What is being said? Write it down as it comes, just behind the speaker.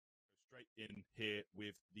straight in here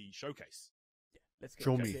with the showcase. Let's get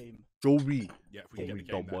Show the me. game. Show me. Yeah, if we can get the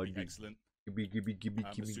game, that'd be excellent.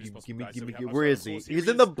 Gimme. Where is he? He's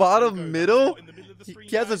in the bottom middle.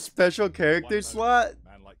 He has a special character slot.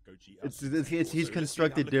 He's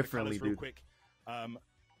constructed differently, dude.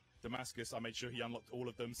 Damascus, I made sure he unlocked all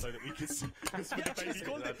of them so that we could see. He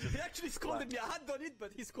actually scolded me. I had done it,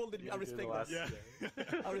 but he scolded me. I respect that. Yeah.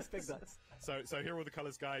 I respect that. So here are all the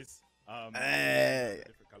colors, guys. Hey.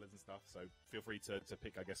 Different colors and stuff. So feel free to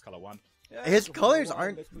pick, I guess, color 1. Yeah, His so colors one,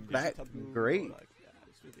 aren't let's put that Gogeta blue, great. like, yeah,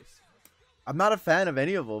 let's do this. I'm not a fan of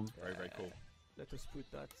any of them. Very cool. Let us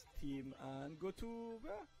put that team and go to.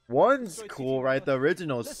 One's cool, right? The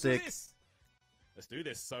original's sick. Let's do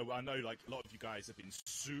this. So I know, like, a lot of you guys have been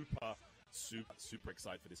super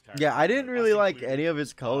excited for this character. Yeah, I didn't really like any of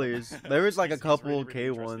his colors. There was like a couple okay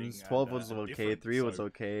ones. 12 was okay, 3 was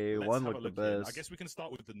okay, 1 looked the best. I guess we can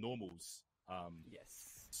start with the normals.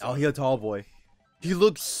 Yes. Oh, he's a tall boy. He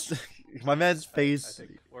looks. My man's face. I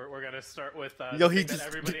think we're gonna start with Yo, the he thing just that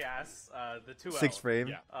everybody asks, the 2L. 6 frame.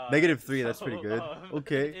 Yeah. -3, that's pretty good.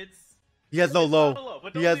 Okay. It's He has no low.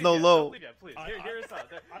 He has no low. Please. Hear us out.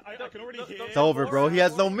 I can already hear. It's over, bro. He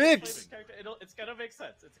has no mix. It's gonna make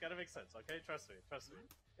sense. It's gonna make sense. Okay, trust me.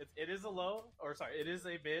 It is a low, or sorry, it is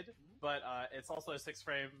a mid, but it's also a 6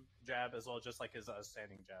 frame jab as well, just like his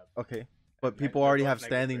standing jab. Okay. But people already have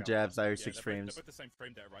standing jabs that are 6 frames. They're both the same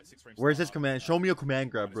frame there, right? 6 frames. Where's his command? Show me a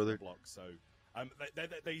command grab, brother. So,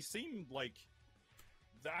 they seem like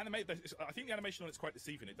I think the animation on it's quite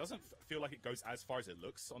deceiving. It doesn't feel like it goes as far as it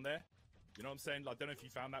looks on there. You know what I'm saying? Like, I don't know if you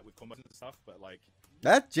found that with combos and stuff, but like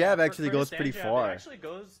that jab for actually goes pretty far. It actually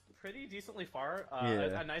goes pretty decently far.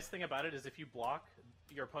 Yeah. A nice thing about it is if you block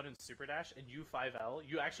your opponent's super dash and you 5L,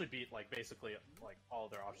 you actually beat like basically like all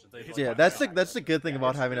their options. Yeah, that's the good thing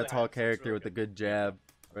about having a tall character with a good jab,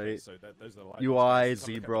 right? So those are the UI,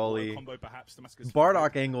 Z Brawly,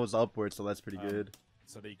 Bardock angles upwards, so that's pretty good.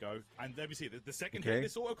 So there you go. And let me see the second hit,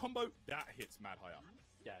 this auto combo that hits mad high up.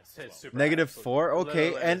 Yeah, it's super -4,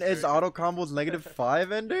 okay, and is auto combos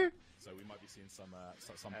 -5 Ender? So we might be seeing some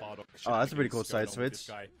Bardock. Oh, that's a pretty cool side switch.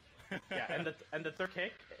 Yeah, and the third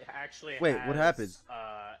kick actually. Wait, has, what happens?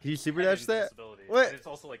 Can you super dash that? What? And it's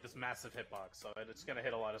also like this massive hitbox, so it's gonna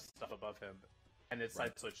hit a lot of stuff above him, and it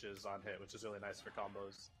side switches on hit, which is really nice for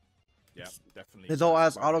combos. Yeah, definitely. His whole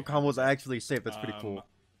ass auto combos are actually safe. That's pretty cool.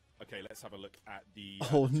 Okay, let's have a look at the.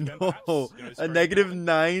 Oh no, a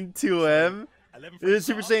 -9 2M. Is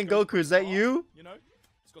Super Saiyan Goku? Is that you? You know,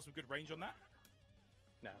 it's got some good range on that.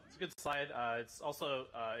 No, it's a good slide. It's also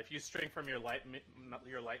if you string from your light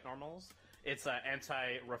normals, it's an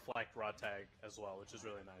anti-reflect rod tag as well, which is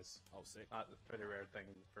really nice. Oh, sick! Not a pretty rare thing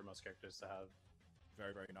for most characters to have.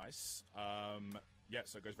 Very nice. Yeah,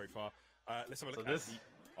 so it goes very far. Let's have a look at this.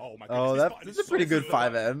 Oh my goodness. Oh, that's a pretty good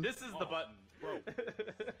 5M. This is the button, bro.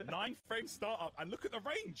 9 frame startup, and look at the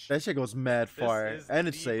range. That shit goes mad far, and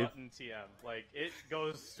it's safe. Button TM. Like it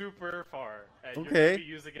goes super far, and okay. You're gonna be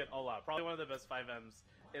using it a lot. Probably one of the best 5Ms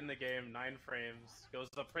in the game. 9 frames, goes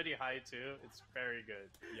up pretty high too. It's very good.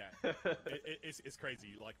 Yeah, it's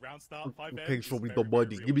crazy. Like round start 5M. Okay, show me the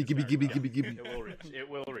body. Gimme. It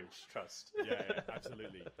will reach. Trust. Yeah,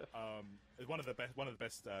 absolutely. It's one of the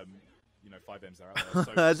best. You know, 5Ms are out there.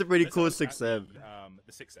 So that's a pretty cool 6M.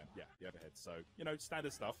 The 6M, yeah, the overhead. So you know,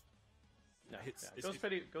 standard stuff. Yeah,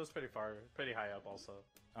 goes pretty far, pretty high up also.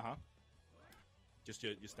 Just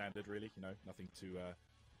your standard, really. You know, nothing to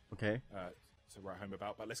to write home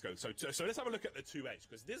about. But let's go. So let's have a look at the 2H,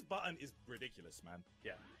 because this button is ridiculous, man.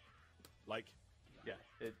 Yeah. Like. Yeah.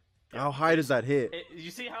 How high does that hit?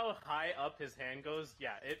 You see how high up his hand goes?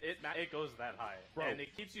 Yeah, it goes that high, bro. And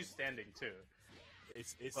it keeps you standing too.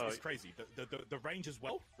 It's crazy. The range as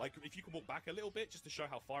well. Like if you can walk back a little bit just to show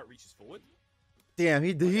how far it reaches forward. Damn,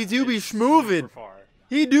 he do be schmoovin'. Far.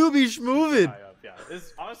 He do be schmoovin'. Yeah,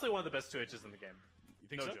 it's honestly one of the best 2Hs in the game. You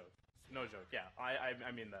think so? No joke. Yeah,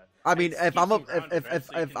 I mean that. I mean, if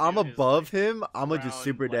I'm above him, I'ma just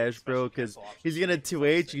super dash, bro, because he's gonna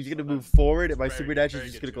 2H, he's gonna move forward, and my super dash is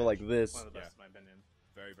just gonna go like this. One of the best, in my opinion.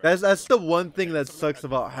 That's the one thing that sucks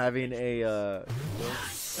about having a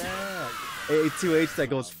 2H that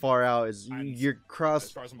goes far out is you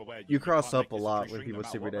cross up a lot when people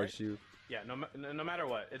super dash you. Yeah, no matter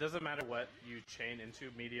what, it doesn't matter what you chain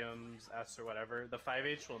into mediums, S or whatever. The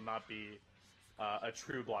 5H will not be a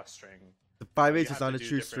true block string. The 5H is on a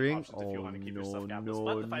true string. Oh no, but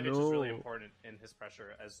the 5H is really important in his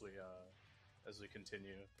pressure as we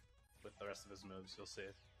continue with the rest of his moves. You'll see.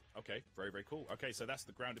 Okay, very cool. Okay, so that's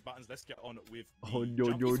the grounded buttons. Let's get on with the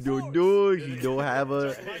no. You don't have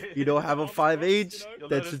a 5H.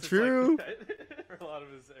 That's true. a lot of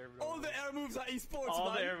his air moves. All the air moves are esports, All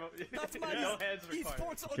man. the air moves. That's no hands required.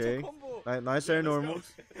 Esports Okay. auto combo. Nice air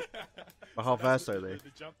normals. But how fast are they?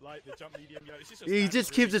 The jump light, the jump medium. You know, it's just a He standard,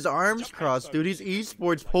 just really. keeps his arms Jump crossed, head, dude. He's so-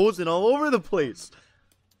 esports posing all over the place.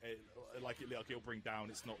 Like it'll bring down.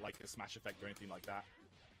 It's not like a smash effect or anything like that.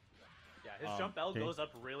 Yeah, his jump L okay. goes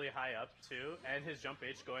up really high up too, and his jump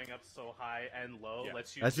H going up so high and low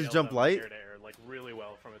lets you. That's his nail jump them light? Air to air, like really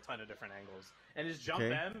well from a ton of different angles. And his jump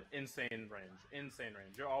Okay. M, insane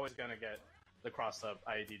range. You're always gonna get the cross up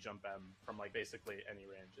IED jump M from like basically any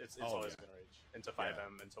range. It's always gonna reach into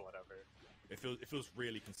 5M into whatever. It feels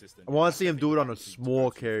really consistent. I want to see him do it on a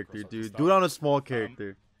small character, dude. Do it on a small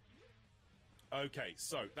character. Okay,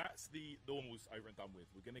 so that's the normals over and done with.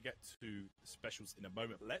 We're gonna get to specials in a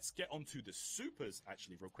moment. Let's get on to the supers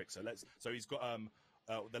actually real quick. So he's got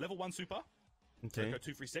the level 1 super. Okay.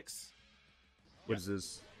 236. What is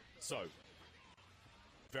this? So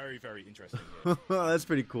very interesting. Here. That's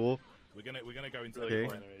pretty cool. We're gonna go into Really Okay.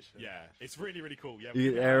 cool animation. yeah, it's really cool. Yeah, You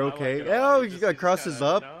we're get gonna- arrow, I like okay. it a lot. Oh, You you just- got you just crosses kinda,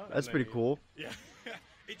 up. you know, and That's then pretty you- cool. yeah.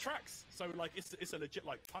 It tracks. So like it's a legit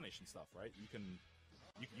like punish and stuff, right? You can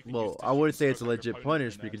Well, use I wouldn't say it's a stroke your legit opponent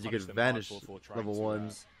punish and then because you punish could them vanish hardcore for trying level to,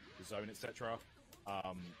 ones. the zone, etc.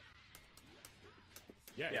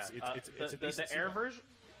 Yeah, Yeah, it's a the decent air super. version.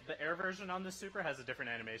 The air version on this super has a different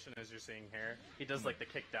animation as you're seeing here. He does like the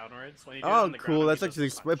kick downwards when he. Oh, on the cool. ground, That's he does actually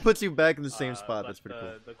the punch. it puts you back in the same spot. But That's pretty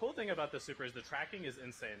cool. The cool thing about the super is the tracking is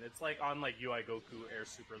insane. It's like on like UI Goku Air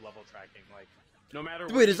Super level tracking. Like no matter.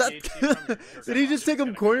 Wait, where is you that? gauge you from, Did he just take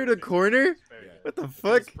him corner to corner? Yeah. What the It's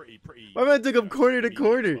fuck? pretty, My man took him corner to medium as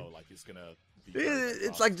corner. well, like it's gonna be very, very It's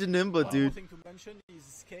fast. like Janimba, One more dude. thing to mention is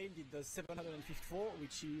scaled. It does 754,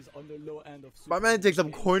 which is on the low end of. My super man takes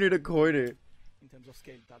him scale corner to corner. in terms of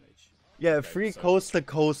scale damage. Yeah, Okay, free so coast to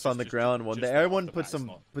coast on the just- ground one. just The that air off one the puts bat, it's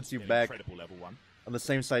not you an back incredible level 1. on the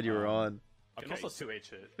same side you were on. You can also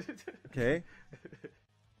 2H it. Okay.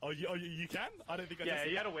 Oh, you can? I don't think I Yeah, tested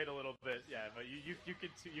you that. gotta wait a little bit. Yeah, but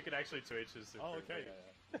you could actually 2H his super. Oh, okay.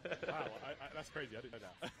 Wow, that's crazy. I didn't know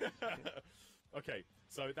that. Okay,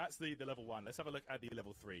 so that's the level 1. Let's have a look at the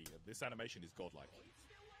level 3. This animation is godlike.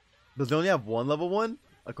 Does he only have one level 1?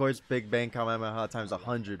 Of course, Big Bang Kamehameha times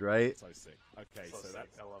 100, right? So sick. Okay, So so sick.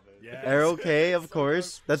 that's I love it. yeah. Air okay, of So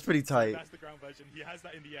course. dope. That's pretty So tight. that's the ground version. He has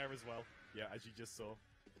that in the air as well. Yeah, as you just saw.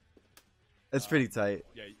 That's pretty tight.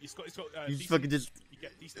 Yeah, it's got. You just fucking just. You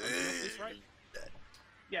get decent off this, right?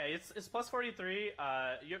 Yeah, it's plus 43.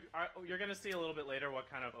 You're gonna see a little bit later what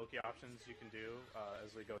kind of Oki options you can do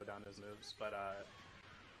as we go down his moves, but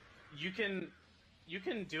you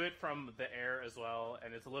can do it from the air as well,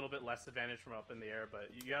 and it's a little bit less advantage from up in the air, but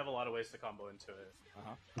you have a lot of ways to combo into it.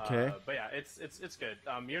 Okay. But yeah, it's good.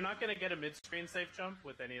 You're not gonna get a mid-screen safe jump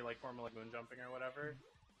with any like formal like moon jumping or whatever,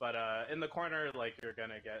 but in the corner like you're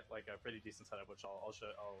gonna get like a pretty decent setup, which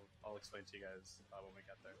I'll explain to you guys when we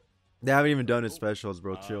get there. They haven't even done his specials,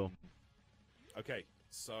 bro. Chill. Okay,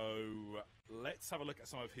 so let's have a look at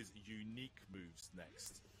some of his unique moves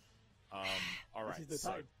next. All right, This is the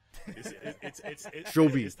time. it's Show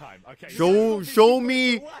me. It's time. Okay, Show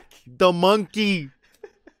me Whack. the monkey.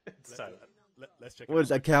 So, let's check. What it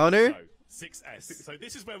is out. a counter? So 6S. So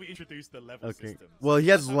this is where we introduce the level Okay. system. Well, he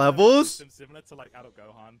So has we have a levels? system similar to like adult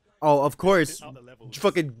Gohan. Oh, of course. Out the levels.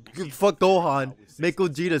 Fucking You see fuck it builds Gohan. out with Make 6S,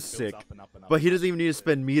 Gogeta builds sick. up and up and up But he and doesn't up. even need to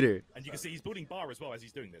spend meter. And you can see he's building bar as well as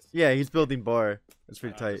he's doing this. Yeah, he's building bar. That's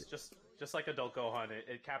pretty tight. just like adult Gohan,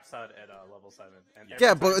 it caps out at level 7. And Yeah, every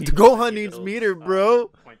Yeah, time but he builds, Gohan he needs builds, meter, bro.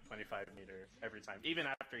 0.25 meter every time, even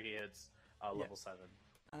after he hits level 7.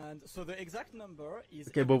 And so the exact number is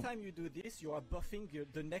Okay, every but- time you do this, you are buffing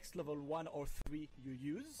the next level 1 or 3 you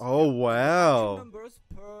use. Oh, Actual wow. numbers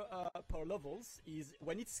per levels is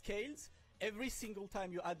when it scales. Every single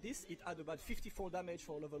time you add this, it adds about 54 damage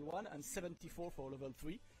for level 1 and 74 for level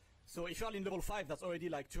 3. So if you're in level 5, that's already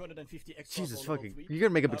like 250 extra. Jesus for level fucking. 3. You're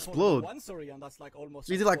gonna make him For level explode. 1, sorry, and that's like almost.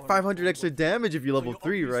 You did like 500 extra damage if you're level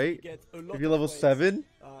 3, right? If you're level 7.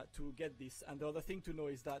 To get this, and the other thing to know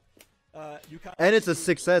is that you can. And it's a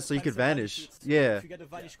actually 6S, so you could cancel vanish. vanishes. Yeah. If you get a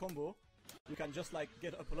vanish combo, you can just like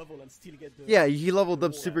get up a level and still get the. Yeah, he leveled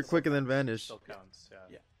up Yeah, super so quick and then vanished. Still counts,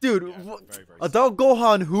 yeah. Dude, Yeah, wh- very, very adult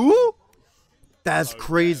Gohan who? That's So,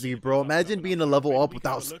 crazy, yeah, bro. we can Imagine go being up a level and up we can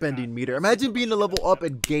without have a look spending at meter. the Imagine being a level up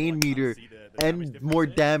and gain Let's meter see the damage and difference more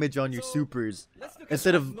there. damage on your So, supers let's look at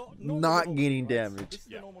instead the of normal not level gaining 3, right? damage. This is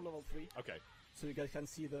Yeah. the normal level 3, Okay, so you guys can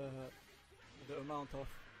see the amount of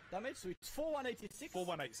damage. So it's 4186.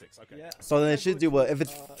 4186. Okay. Yeah. So then it Let's should go do to, what? If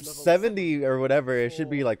it's level 70 or whatever, it should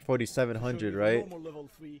be for- like show 4700, you right? Normal level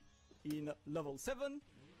 3 in level 7.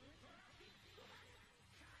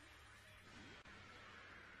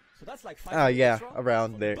 So that's like 5 Ah, yeah, extra.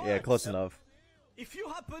 around there. Yeah, But close enough. if you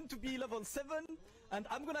happen to be level 7, and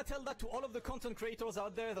I'm gonna tell that to all of the content creators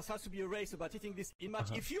out there, there has to be a race about hitting this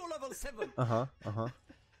image. If you're level 7,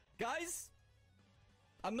 guys,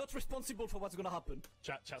 I'm not responsible for what's gonna happen.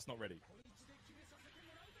 Chat's not ready.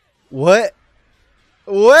 What?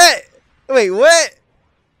 What? Wait, what?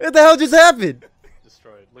 What the hell just happened?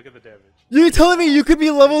 Destroyed. Look at the damage. You're telling me you could be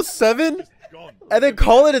level 7 and then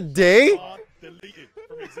call it a day? Deleted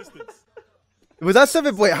from existence. Was that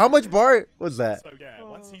 7? Wait, how much bar was that? So yeah,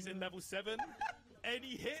 once he's in level 7,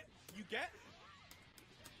 any hit you get,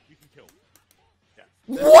 you can kill. Yeah.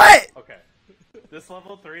 What? Okay. This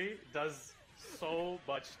level 3 does so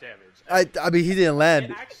much damage. I mean, he didn't land.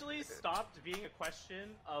 It actually stopped being a question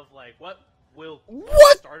of like, what will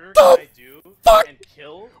What starter the guy do fuck? and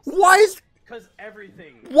kill? Why is... Because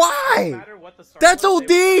everything. Why? No matter what the starter That's was,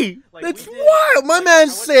 OD! like, That's we did- wild! My like, man I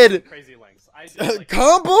went to said... crazy lengths. I did, like,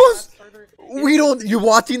 Combos? starter, We don't... You're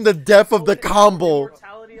watching the depth of the combo.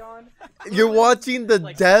 Immortality on. You're watching the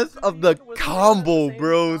Like, depth of the was there at combo, same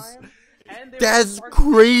bros. time, and they were That's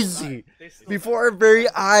sparking crazy. they still Before our very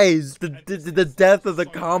eyes, the depth of the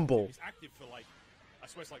combo. He's active for like, I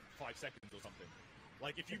swear it's like 5 seconds or something.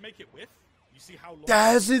 Like if you make it whiff, you see how long.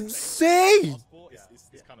 That's insane.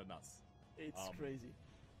 It's kind of nuts. It's crazy.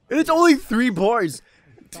 And it's only 3 bars.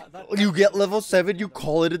 That- You get level 7, you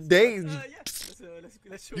call it a day. yeah.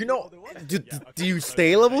 Let's show You know, the other one. do you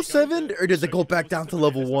stay level 7 or does it go back down to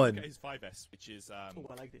level 1? His 5S, which is Oh,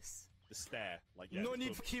 I like this. the stare. Like yeah, No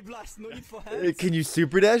need for key blast, no need for Uh, hands. Can you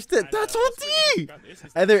super dash that? That's OD.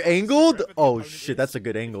 And they're angled? Oh shit, that's a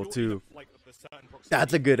good angle too.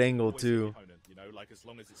 That's a good angle too. You know, like as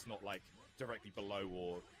long as it's not like directly below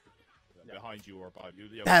or behind you or above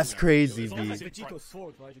you. That's crazy, It's B. like Vegito's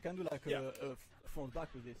sword, right? You can do like a front back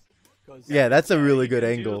with this. Yeah, that's a really good you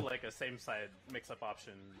can angle. Do, like a same side mix-up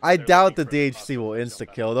option. I They're doubt the looking for DHC will options insta to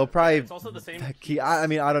kill. jump They'll out. probably It's also the same key. I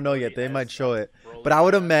mean, I don't know yet. They as, might show it, Broly but I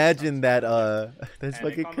would Dash, imagine that that's and it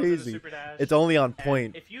fucking combos with a crazy. super dash. It's only on And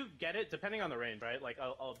point. if you get it, depending on the range, right? Like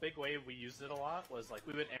a big way we used it a lot was like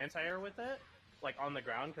we would anti-air with it, like on the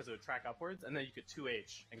ground because it would track upwards, and then you could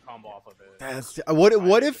 2H and combo off of it. That's what if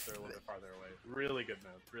They're a little bit farther away. Really good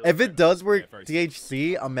move. Really if good it does work very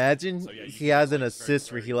THC, imagine So, yeah, you he can has do, an like, assist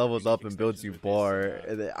very, where he very levels quick up and builds you extensions bar.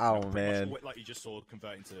 with this, Oh pretty much man. like you just saw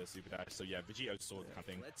convert into super dash. So yeah, Vegito's sword kind of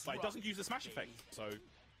thing, but it doesn't use the smash effect. So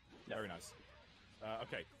very nice.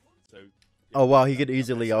 Okay, so. Oh wow, he could let's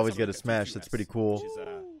easily have always a get a look at smash. 2Q, That's pretty which cool.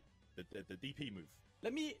 is the DP move.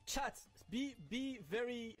 Let me chat. Be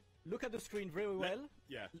very. Look at the screen very well.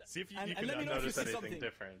 Yeah. See if you, And- you and can let me know if you Notice see anything something.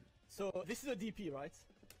 different. So this is a DP, right?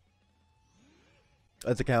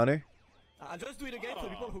 That's a counter. I'll just do it again for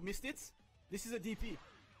people who missed it. This is a DP.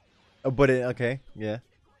 Oh, but okay, yeah.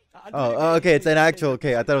 I'll do it Oh, again okay, it's so an you can actual. see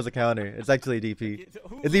Okay, I it. thought it was a counter. It's actually a DP. Okay,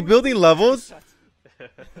 so Is he who building will- levels? chat?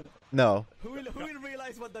 No. Who will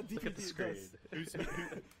realize what that Look at the DP screen. does?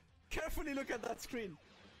 Carefully look at that screen.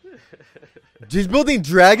 He's building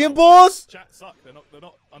Dragon Balls? Chat suck. They're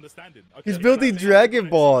not understanding. Okay, He's okay, building got it, Dragon got it,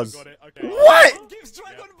 Balls. got it, okay. What? It gives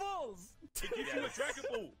Dragon Balls. It gives you a Dragon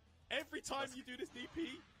Ball. Every time you do this DP,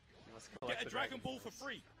 Let's collect get a the Dragon Ball for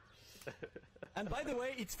free. And by the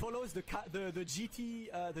way, it follows the GT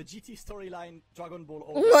storyline Dragon Ball.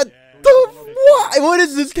 order. What Yeah. the what? What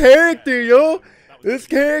is this character, yo? That was This really good,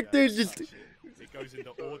 character is yeah, just. It goes in the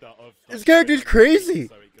order of. This character's crazy.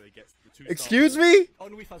 So it gets the 2 Excuse stars. me?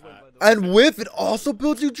 On Wii as well, by the way. And with it also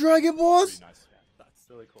builds you Dragon Balls? Really nice. That's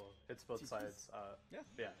really cool. Hits both sides.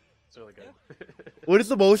 Yeah, it's really good. What is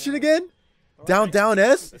the motion again? Down, down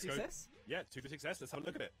S? Let's go. Success? Yeah, 2 to success. Let's have a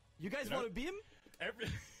look at it. You guys You know? want a beam? Every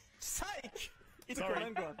Psych! It's a Sorry.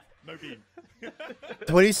 command grab. no beam.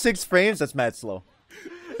 26 frames? That's mad slow.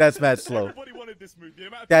 That's mad slow. Everybody wanted this move. The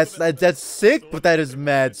amount of That's people that that's sick, saw but that it, is they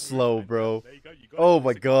mad wanted this move, slow, right? bro. There you go. You got Oh it. my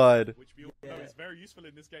It's a god. which we all know Yeah. is very useful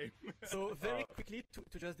in this game. So very quickly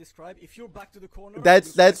to just describe, if you're back to the corner, That's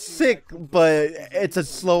you can see, sick, like, control but is it's a very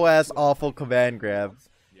slow ass good. awful command grab.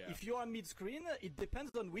 Yeah. If you are mid-screen, it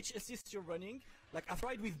depends on which assist you're running. Like I've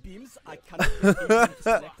tried with beams, I cannot pick anything to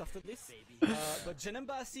select after this. But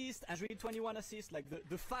Janemba assist, Android 21 assist, like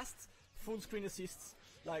the fast full screen assists,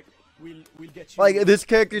 like will get you. Like this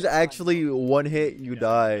character's actually one hit, you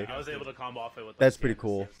die. I was able to combo off it with. That's those pretty games.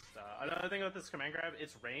 cool. Another thing with this command grab,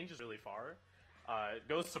 its range is really far. It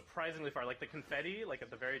goes surprisingly far. Like the confetti, like at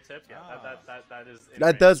the very tip. Yeah, that is. in That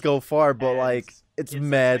range. does go far, but And like it's a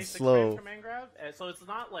mad 26 frame slow. command grab, and so it's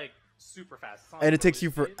not like super fast. It's not And like it takes you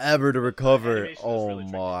release speed. forever to The recover. animation is Oh really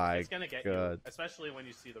tricky. my It's gonna get you, god. especially when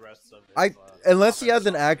you see the rest of it. Unless he has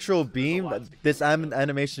an actual beam, this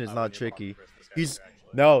animation is not tricky. He's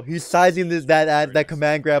sizing that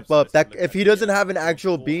command grab up. That if he doesn't have an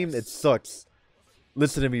actual beam, it sucks.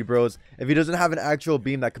 Listen to me, bros. If he doesn't have an actual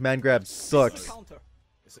beam, that command grab sucks. Counter.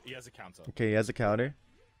 He has a counter. Okay, he has a counter.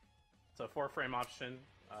 It's a 4-frame option.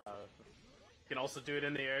 You can also do it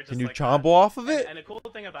in the air. Just Can you like chombo that. off of it? And the cool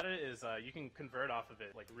thing about it is you can convert off of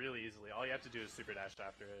it like really easily. All you have to do is super dash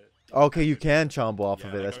after it. Okay, you can chombo off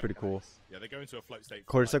of Yeah, it. That's pretty cool. Yeah, they go into a float state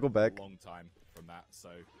for Quarter cycle back. a long time from that. So,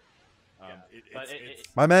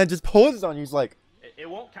 My man just poses on you. He's like, it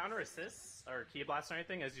won't counter assists or key blast or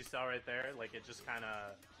anything, as you saw right there. Like it just kind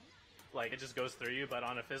of, like it just goes through you. But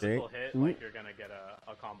on a physical hit, like you're gonna get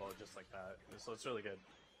a combo just like that. So it's really good.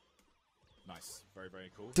 Nice,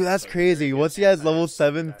 very cool. dude, that's So, crazy. Once he has level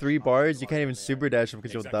 7, 3 bars, you can't even Yeah. super dash him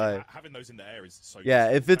because you'll die. Having those in the air is so Yeah,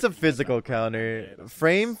 useful. if it's a Fact that you have physical that counter, yeah, that's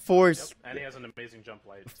frame nice. 4. Yep. And he has an amazing jump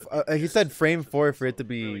light. He said frame 4 for it to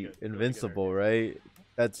be Really good, really good invincible, area. right?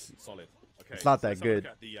 That's Solid. Okay, It's not so that let's have a look good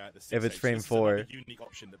at the if it's 6H. frame This is another 4. unique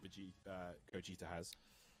option that Gogeta has.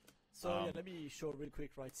 So yeah, let me show real quick,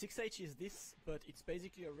 right? 6H is this, but it's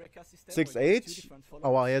basically a Rekka system. 6H? where you have two different Oh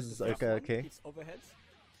wow, he follow-ups. has The okay, first one okay. hits overhead.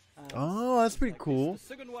 and Oh, that's it's pretty like this. cool. The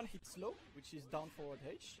second one hits low, which is down forward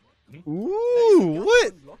H. Ooh,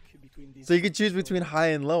 what? Block between these So you can two, choose between high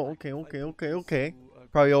and low. Okay, I okay, think okay, it's okay. to,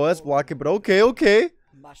 Probably OS control block it, and but okay, okay.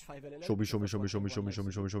 mash 5 LLM, Show me, show me, because show me, that's show me, what show me, one show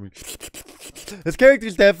me, likes show me, to show me, do. show me. This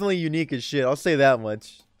character's definitely unique as shit. I'll say that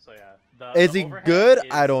much. So yeah, Is the he overhead good? is,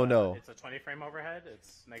 I don't know. It's a 20 frame overhead.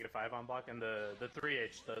 It's -5 on block, and the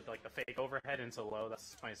 3H, the fake overhead into low,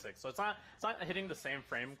 that's 26. So it's not hitting the same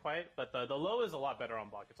frame quite, but the low is a lot better on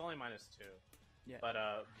block. It's only -2. Yeah.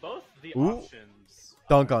 But both the Ooh. options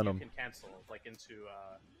Dunk on you him. can cancel like into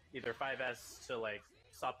either 5S to like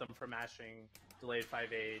stop them from mashing, delayed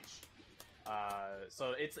 5H.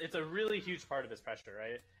 So it's a really huge part of his pressure,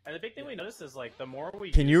 right? And the big thing we noticed is like the more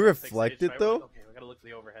we Can use you that reflect 6H, it, right, though? we're like, okay, we gotta look for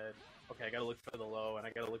the overhead. Okay, I gotta look for the low, and I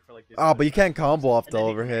gotta look for like these. Ah, other but you stuff. can't combo off And the then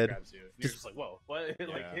he overhead. grabs you. And you're just like, whoa, what?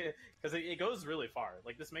 Like, because it goes really far.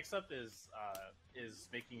 Like this mix-up is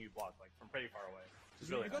making you block like from pretty far away. It's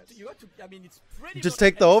really nice. You got to. I mean, it's pretty. Just much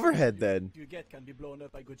take the anything overhead you, then. You get can be blown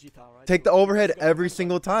up by Gogeta, right? Take So the overhead you just gotta every remember,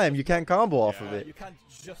 single time. You can't combo off of Yeah. it. You can't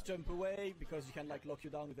just jump away because you can like lock you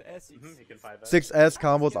down with the S. You can 5S. 6S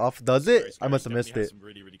combos off. Does Very it? I must have definitely missed has it. some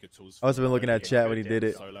really good tools I must have been for looking at getting chat good when he did in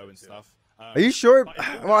it. Solo and stuff. Are you sure? But if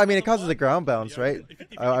you Well, I mean, it have counts as a ground bounce, right?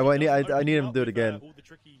 I need him to do it again.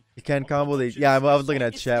 You can combo the. Yeah, I was looking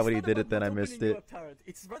at chat when he did it. Then I missed it.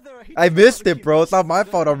 I missed it, bro. It's not my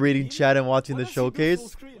fault. I'm reading chat and watching the showcase.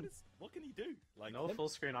 What can he do? Like, No full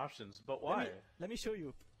screen options, but why? Let me show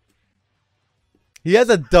you. He has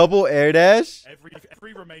a double air dash.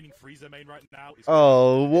 every remaining FRIEZA main right now is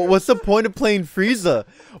Oh, what's the point of playing FRIEZA?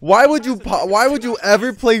 Why would you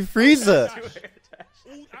ever play FRIEZA?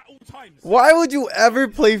 at all times. Why would you ever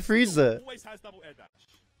play FRIEZA? Always has double air dash.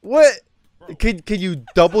 What? Bro. Can you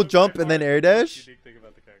double jump and then air dash? Unique thing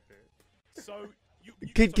about the character. So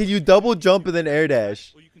Can you double jump and then air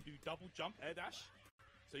dash? Or you can do double jump air dash.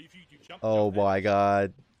 So if you do jump. Oh jump, air my dash,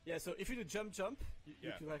 god. Yeah, so if you do jump, you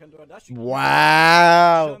Yeah. can do a dash. You can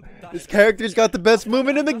Wow. jump, dash, This character's got the best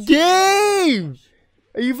movement in the game.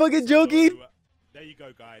 Are you fucking joking? So, there you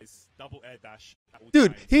go, guys. Double air dash. at all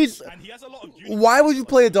Dude, times. he's. And he has a lot of Why would you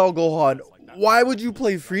play a Dal Gohan? Like that. Why would you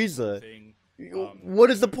play Frieza? Thing.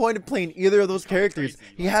 What is the point of playing either of those characters?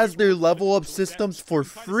 He has their level up systems for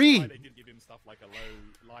free. They didn't give him stuff like a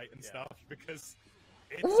low light and stuff because.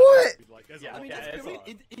 It's What? Like, there's Yeah, a I mean, lot that's of- the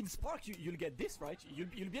real- in Spark, you'll get this, right? You'll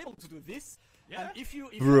be able to do this. Yeah. And if you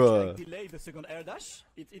Bruh. like, delay the second air dash,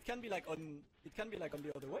 it can be like on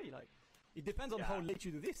the other way. Like it depends on how late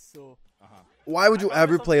you do this. So Why would you I found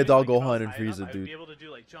ever myself play a doing, Dal like, if I was Gohan in high enough, Frieza, I'd dude? be able to do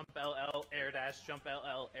like jump LL air dash, jump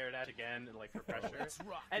LL air dash again, and like for pressure.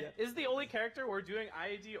 rough. And is the only character we're doing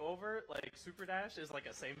IAD over like super dash is like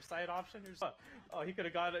a same side option? You're just, oh, he could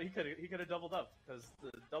have doubled up because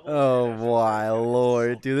the double. Oh air dash my is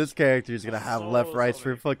lord, dude, this character's gonna have So left rights for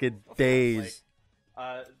many fucking days.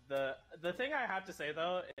 The thing I have to say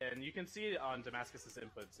though, and you can see on Damascus's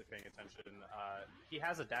inputs if paying attention, he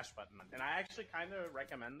has a dash button, and I actually kind of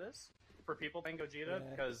recommend this for people playing Gogeta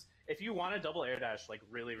because if you want to double air dash like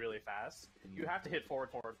really fast, you have to hit forward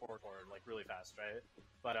like really fast, right?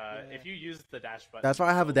 But if you use the dash button, That's why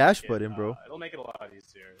I have a it'll dash make button, bro. It'll make it a lot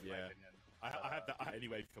easier. In my Yeah. opinion. I have that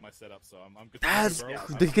anyway for my setup, so I'm good. That's. to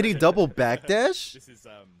go, bro. Can he double backdash? This is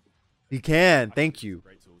He can. Thank you.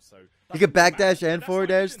 Great tool. So He could backdash and That's forward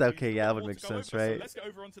what I dash. did. Okay, We've yeah, that got would more make to go sense, over. So right? let's go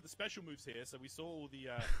over onto the special moves here. So we saw all the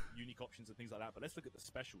unique options and things like that, but let's look at the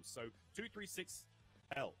specials. So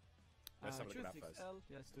 236L. Let's have a look at that choose first. XL.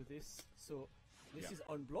 Let's do this. So this is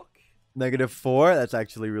on block. -4. That's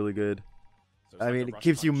actually really good. So it's I like mean, a it rush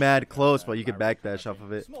keeps you punch, mad like a, close, but you can Larry kind backdash of off thing.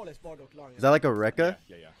 of it. Smallest Bardock Lariat. Is that like a Rekka?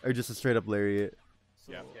 Yeah. Or just a straight up lariat?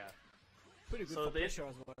 So Yeah. pretty good So for they- pressure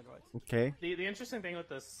as well, right? Okay. The interesting thing with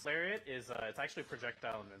this lariat is it's actually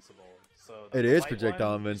projectile invincible. So It the is light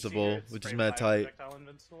projectile one, you see invincible, here, it's which is sprayed mad by tight. Projectile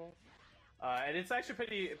invincible. And it's actually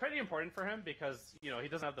pretty important for him because he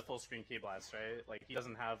doesn't have the full screen key blast, right? Like he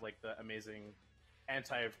doesn't have like the amazing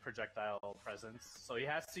anti-projectile presence. So he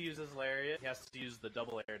has to use his lariat. He has to use the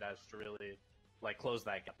double air dash to really like close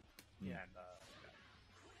that gap. And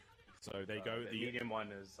So there you go. the medium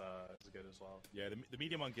one is good as well. Yeah, the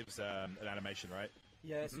medium one gives an animation, right?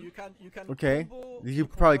 Yeah, so you can Okay. combo You the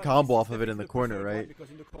could probably corner. combo This off is of it in the definitely corner, preferred one, right? Because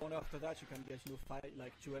in the corner after that you can get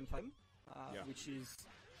like 2 and 5, Yeah. which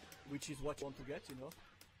is what you want to get,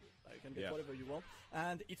 You can get Yeah. whatever you want,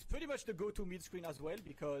 and it's pretty much the go-to mid screen as well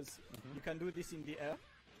because you can do this in the air.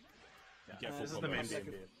 Yeah, And this is you the main have, like,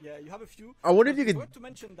 DMB. yeah, you have a few. I wonder if you But could. worth to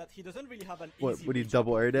mention that he doesn't really have an What, easy would he rejump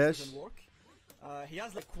double air if this dash? doesn't work. He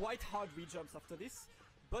has like quite hard rejumps after this,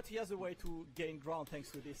 but he has a way to gain ground thanks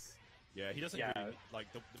to this. Yeah, he doesn't Yeah. really, like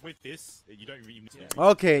with this. You don't really need to.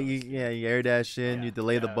 Okay, you air dash in, Yeah, you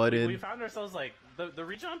delay the yeah. button. We found ourselves like the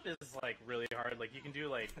rejump is like really hard. Like you can do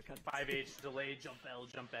like I can't 5H delay, jump L,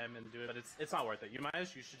 jump M, and do it, but it's not worth it.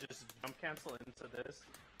 You should just jump cancel into this.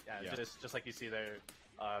 Yeah. Just like you see there,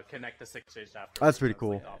 connect the 6H after. That's pretty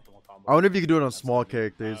cool. Like, the optimal combo. I wonder if you could do it on small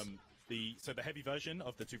characters. So the heavy version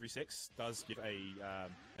of the 236 does give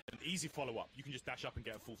an easy follow-up. You can just dash up and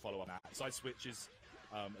get a full follow-up. Side switches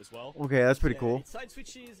as well. Okay, that's pretty Yeah, cool. It side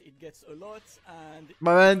switches, it gets a lot, and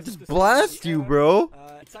My man, because just it's the blast same in you, the air,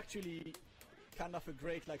 bro. It's actually kind of a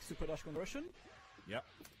great like super dash conversion. Yep.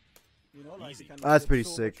 Like Easy. you can That's get pretty so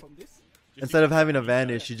much sick. from this. Just Instead of use having a that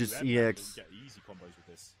vanish, you to just end that, EX. you get easy combos with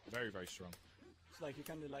this. Very, very strong. It's like you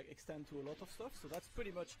can like extend to a lot of stuff. So that's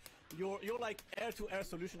pretty much your like air-to-air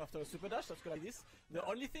solution after a super dash. That's good like this. The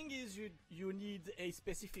only thing is you need a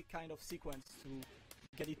specific kind of sequence to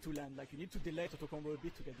get it to land. Like you need to delay auto combo a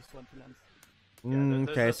bit to get this one to land.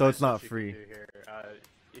 Okay, so it's not free.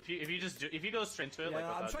 If you go straight to it, Yeah, like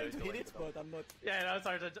I'm without trying to doing hit it, double- but I'm not. Yeah, no, it's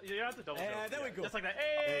hard to. You have to double. jump. There we go. Just like that.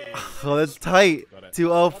 Hey. Oh, that's tight. Got it.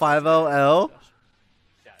 2050L.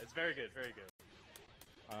 Yeah, it's very good, very good.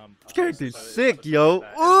 This character's So sick, it's yo. like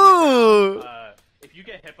that. And then, like, Ooh. if you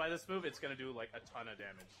get hit by this move, it's gonna do like a ton of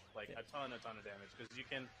damage, like a ton of damage, because you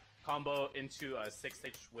can combo into a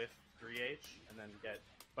 6H with 3H, and then get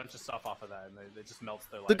a bunch of stuff off of that, and it just melts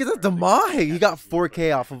their life. Look at that Damai. He got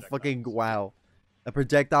 4K off of fucking wow. A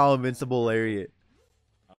projectile invincible lariat.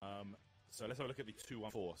 So let's have a look at the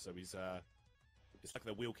 214. So he's it's like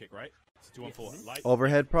the wheel kick, right? It's 214 Yes. light.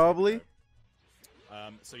 Overhead probably.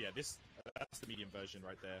 So yeah, that's the medium version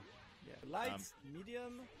right there. Yeah, light,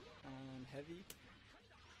 medium, and heavy.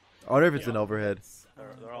 I wonder if it's Yeah. an overhead.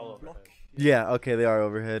 They're all on block. overhead. Yeah, okay, they are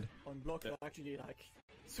overhead. On block, they're actually like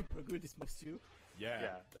super good. This makes you.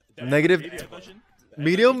 Yeah. Yeah. Negative- medium version.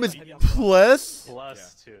 Medium is Medium. plus.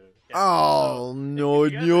 Plus 2. Yeah. Oh So, no,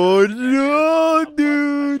 if you guys no, are no, a plus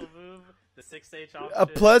dude. special move, the 6H option, A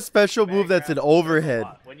plus special move that's an Bang grab, overhead. there's a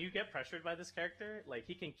lot. When you get pressured by this character, like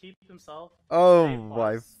he can keep himself. Oh stay my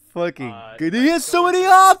plus, fucking good. like, He has so go many into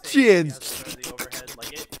the 6H, he has options. the overhead,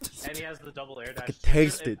 like and he has the double air dash. could too.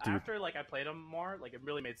 taste it, dude. After like I played him more, like it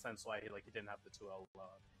really made sense why he didn't have the 2L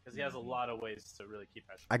because he has a lot of ways to really keep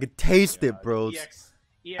pressure. I could taste Yeah, it, bros. EX,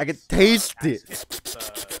 I could taste axe it. kick,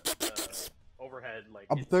 the overhead, like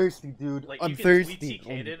I'm it's- thirsty, dude. Like I'm we thirsty.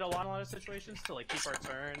 TK'd it a lot of situations to like keep our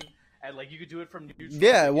turn, and like you could do it from neutral.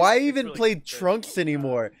 Yeah, like, why it's even really play good. Trunks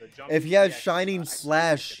anymore The jump if he has EX, Shining actually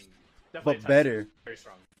Slash, can definitely but touch better? it. Very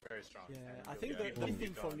strong, very strong. Yeah, and I really think good. the big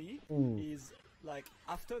thing for me Mm. is like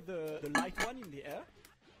after the light one in the air,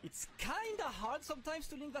 it's kinda hard sometimes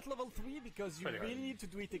to link that level 3 because you Pretty hard. really need to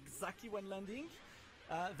do it exactly when landing.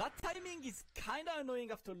 That timing is kinda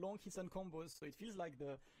annoying after long hits and combos, so it feels like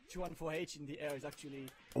the 214H in the air is actually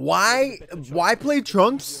Why? the better choice Why than play the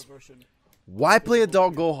Trunks? easier version. Why play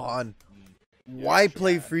Adult Gohan? Why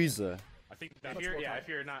play Frieza? I think If that's you're, more yeah, time. if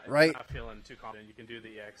you're not, Right. not feeling too confident, you can do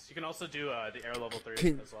the EX. You can also do the air level 3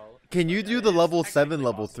 Can- as well. Can you Like, do it the is level technically 7,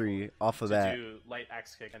 level possible 3 off of to that? do light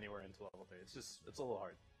axe kick anywhere into level 3. It's a little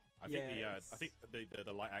hard. I think Yeah, I think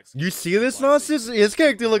the light axe. You see this like, nonsense? His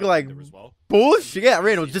character look like as well. bullshit. Yeah,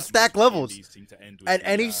 Randall, See, just like, stack most levels. DMVs seem to end with And the,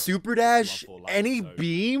 any super dash, 214 light, any so,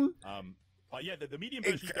 beam. But yeah, the medium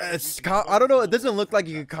version. you don't It's use I don't know. It doesn't look like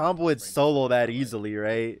you can combo it solo that easily,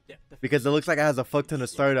 right? Yeah, definitely. Because it looks like it has a fuck ton of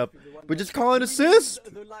startup. Definitely the one But that- just call it you assist.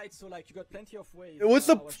 need The light, so like you got plenty of ways. What's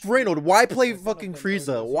the I was Reynold? showing Why you, play like, one of fucking them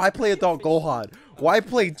Frieza? are Why play specific Adult Gohan? Why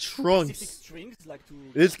play specific Trunks? strings, like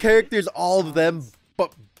to This character's all of them,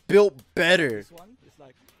 but built better. This one is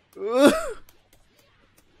like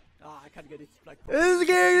I can't get it. Like This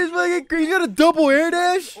character's fucking crazy. He's got a double air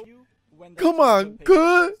dash. you when Come on,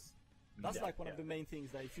 good. That's like one of the main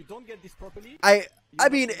things that if you don't get this properly, I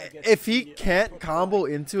mean, if he can't combo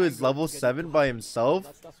into his level 7 by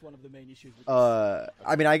himself, that's one of the main issues with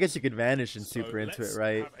I mean, I guess you could vanish and super into it,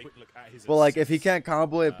 right? But like, if he can't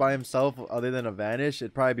combo it by himself other than a vanish,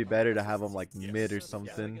 it'd probably be better to have him like mid or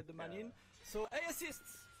something. So A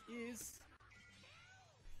assists is.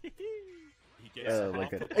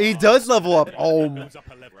 He does level up. Oh, and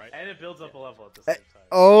it builds up a level at the same time.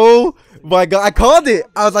 oh my god! I called it.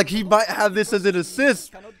 I was like, he might have this as an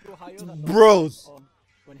assist. Bros,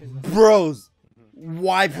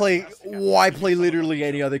 why play literally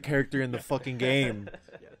any other character in the fucking game?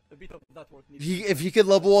 If he could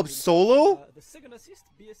level up solo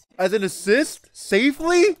as an assist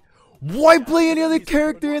safely, why play any other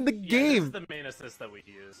character in the game? This is the main assist that we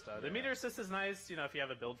used. The meter assist is nice, you know, if you have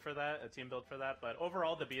a build for that, a team build for that. But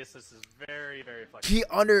overall, the B assist is very, very flexible. He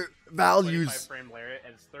undervalues frame layer,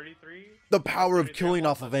 and it's 33. the power of killing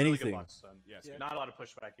off of anything. Not a lot of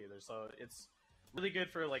pushback either, so it's really good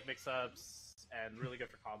for like mix-ups and really good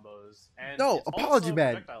for combos. And no, apology,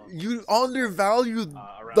 man. You undervalue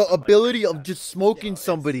the ability of just smoking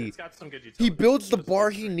somebody. It's got some good utility. He builds the bar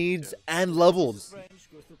he needs and levels.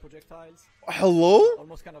 Hello?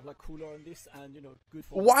 Almost kind of like cooler on this, and you know, good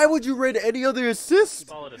for Why would you rate any other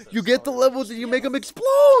assist? You get the levels and you make them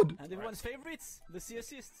explode. And everyone's favorites, the C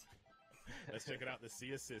assist. Let's check it out, the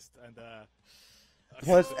C assist and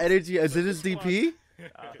Plus energy. Is it his DP?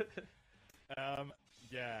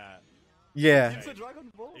 Yeah. Yeah. It's a Dragon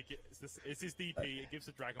Ball. It's his DP. It gives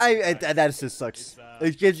a Dragon Ball. That assist sucks.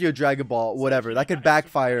 It gives you a Dragon Ball, whatever. That could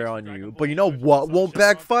backfire on you. But you know what won't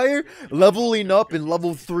backfire? Leveling up in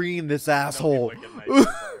level 3 in this asshole.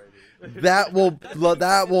 that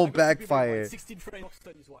won't backfire. 16 frames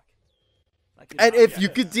is whack. And if you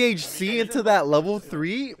could DHC into that level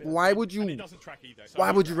 3, why would you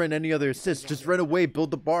run any other assist? Just run away,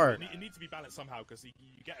 build the bar. It needs to be balanced somehow, because you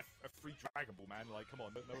get a free Dragon Ball, man. Like, come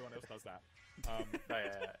on, no one else does that.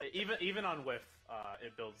 Even on whiff,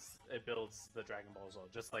 it builds the Dragon Ball as well.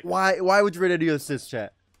 Just like Why would you run any assist,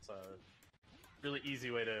 chat? It's a really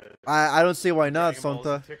easy way to. I don't see why not,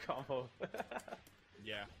 Sonta.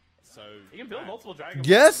 Yeah. So you can build multiple Dragon Balls.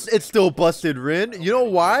 Yes, it's still busted, Rin. You know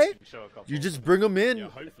why? You just bring them in,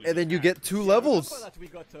 and then you get 2 levels.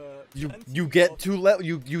 You get 2 level.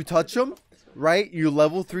 You touch him, right? You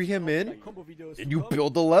level 3 him in, and you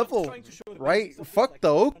build a level, right? Fuck the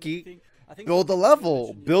Oki. Build a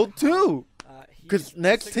level. Build 2. Because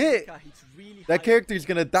next hit, that character is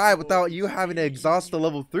gonna die without you having to exhaust the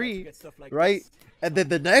level 3, right? And then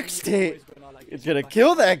the next hit is gonna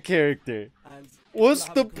kill that character. What's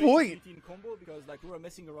the point? Because, like, we were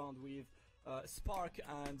messing around with Spark,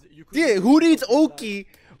 and you could who needs Oki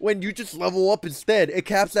when you just level up instead? It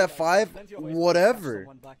caps at 5, whatever.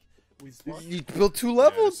 You build 2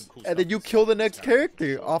 levels, and then you kill the next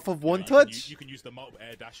character off of 1 touch. You can use the multiple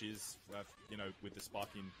air dashes, you know, with the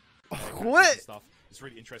sparking. What? Stuff. It's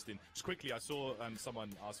really interesting. Just quickly, I saw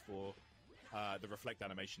someone ask for the reflect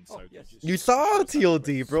animation. So you saw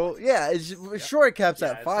TLD, bro. Yeah, sure it caps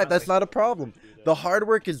at 5. That's not a problem. The hard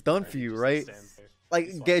work is done for you, right?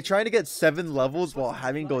 Like, trying to get 7 levels while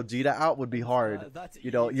having Gogeta out would be hard. You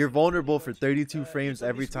know, you're vulnerable for 32 frames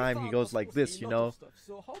every time he goes like this, you know?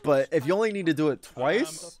 But if you only need to do it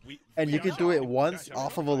twice, and you can do it once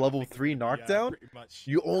off of a level 3 knockdown,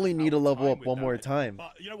 you only need to level up 1 more time.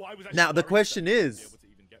 Now, the question is,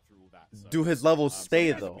 do his levels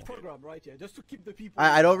stay though?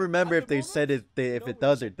 I don't remember if they said if it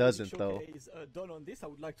does or doesn't though.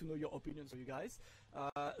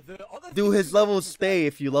 Do his levels stay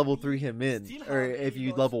if you level 3 him in, or if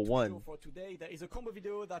you level 1?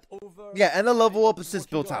 Yeah, and the level up assist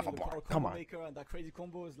builds half a bar. Come on.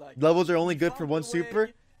 Levels are only good for 1 super.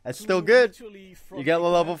 That's still good. You get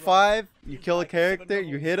level 5, you kill a character,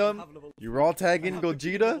 you hit him, you raw tag in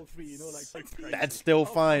Gogeta. That's still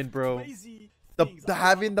fine, bro.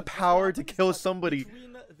 Having the power to kill somebody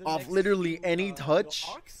off literally any touch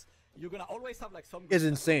is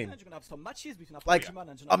insane. Like,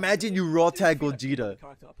 imagine you raw tag Gogeta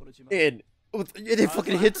and it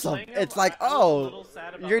fucking hits him. It's like, oh,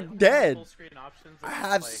 you're dead. I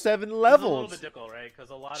have 7 levels.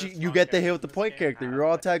 You get the hit with the point character. You're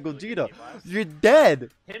all tag Gogeta. You're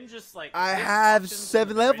dead. I have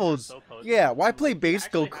 7 levels. Yeah, why play base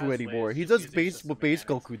Goku anymore? He does base what base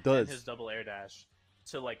Goku does.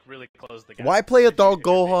 Why play adult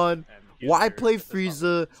Gohan? Why play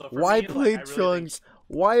Frieza? Why play Trunks?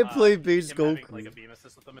 Why play base Goku? Like a beam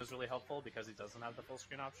assist with him is really helpful because he doesn't have the full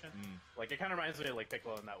screen option. Like, it kind of reminds me of like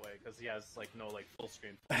Piccolo in that way because he has like no like full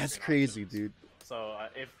screen. That's crazy, dude. So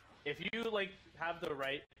if you like have the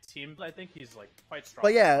right team, I think he's like quite strong.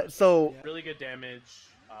 But yeah, so really good damage.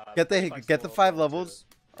 get the 5 levels.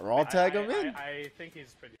 Raw tag him in. I think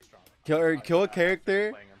he's pretty strong. Kill a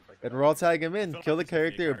character and raw tag him in. Kill the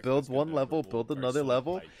character, build 1 level, build another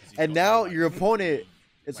level, and now your opponent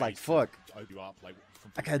is like, fuck,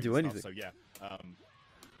 I can't do anything. So yeah, yeah,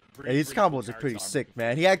 these combos are pretty sick,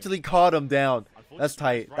 man. He actually caught him down. That's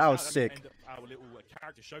tight. That was sick.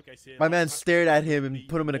 My man stared at him and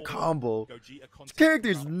put him in a combo. This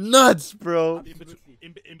character's nuts, bro. In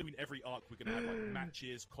between every arc, we're gonna have like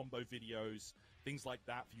matches, combo videos, things like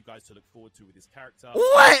that for you guys to look forward to with this character.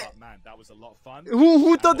 What? But man, that was a lot of fun.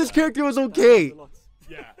 Who thought this character was okay?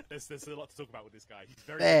 Yeah, there's a lot to talk about with this guy. He's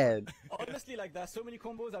very bad. Honestly, like there's so many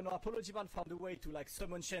combos. I know Apology Man found a way to like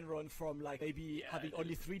summon Shenron from like maybe having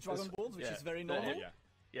only 3 Dragon Balls, which is very normal.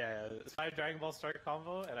 Yeah, it's 5 Dragon Ball start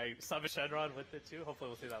combo, and I summoned Shenron with it too. Hopefully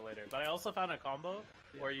we'll see that later. But I also found a combo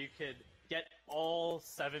where you could get all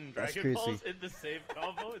 7 Dragon Balls in the same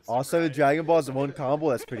combo. It's all 7 Dragon Balls in 1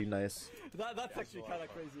 combo? That's pretty nice. That's actually kind of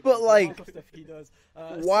crazy. But like,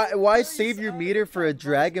 why save your meter for a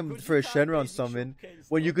Dragon, for a Shenron summon,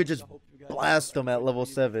 when you could just blast them at level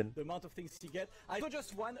 7? The amount of things he get. I saw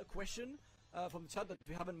just one question from the chat that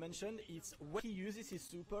we haven't mentioned. It's when he uses his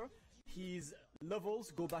super, his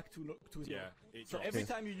levels go back to 0. Yeah, so every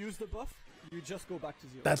time you use the buff, you just go back to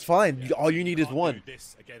 0. That's fine. All you need is 1.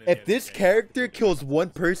 If this character kills 1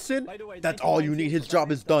 person, that's all you need. His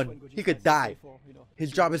job is done. He could die.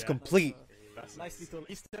 His job is complete. Nice little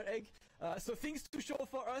Easter egg. So things to show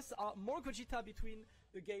for us are more Gogeta between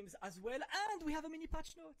the games as well, and we have a mini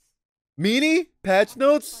patch notes. Mini patch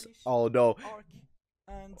notes? Oh no.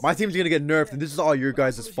 My team's gonna get nerfed, and this is all your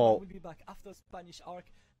guys' fault. We'll be back after Spanish Arc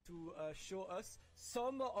to show us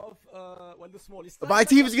some of well, the smallest. My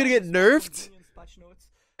team's gonna get nerfed,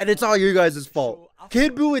 and it's all you guys' fault.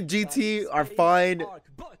 Kid Buu and GT are fine.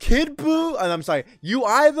 Kid Buu, and I'm sorry,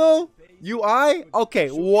 UI though? UI? Okay,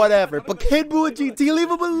 whatever. But Kid Buu and GT,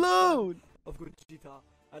 leave him alone! Of Gogeta.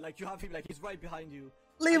 Like, you have him, like, he's right behind you.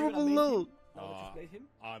 Leave him alone! Just play him?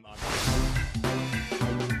 I'm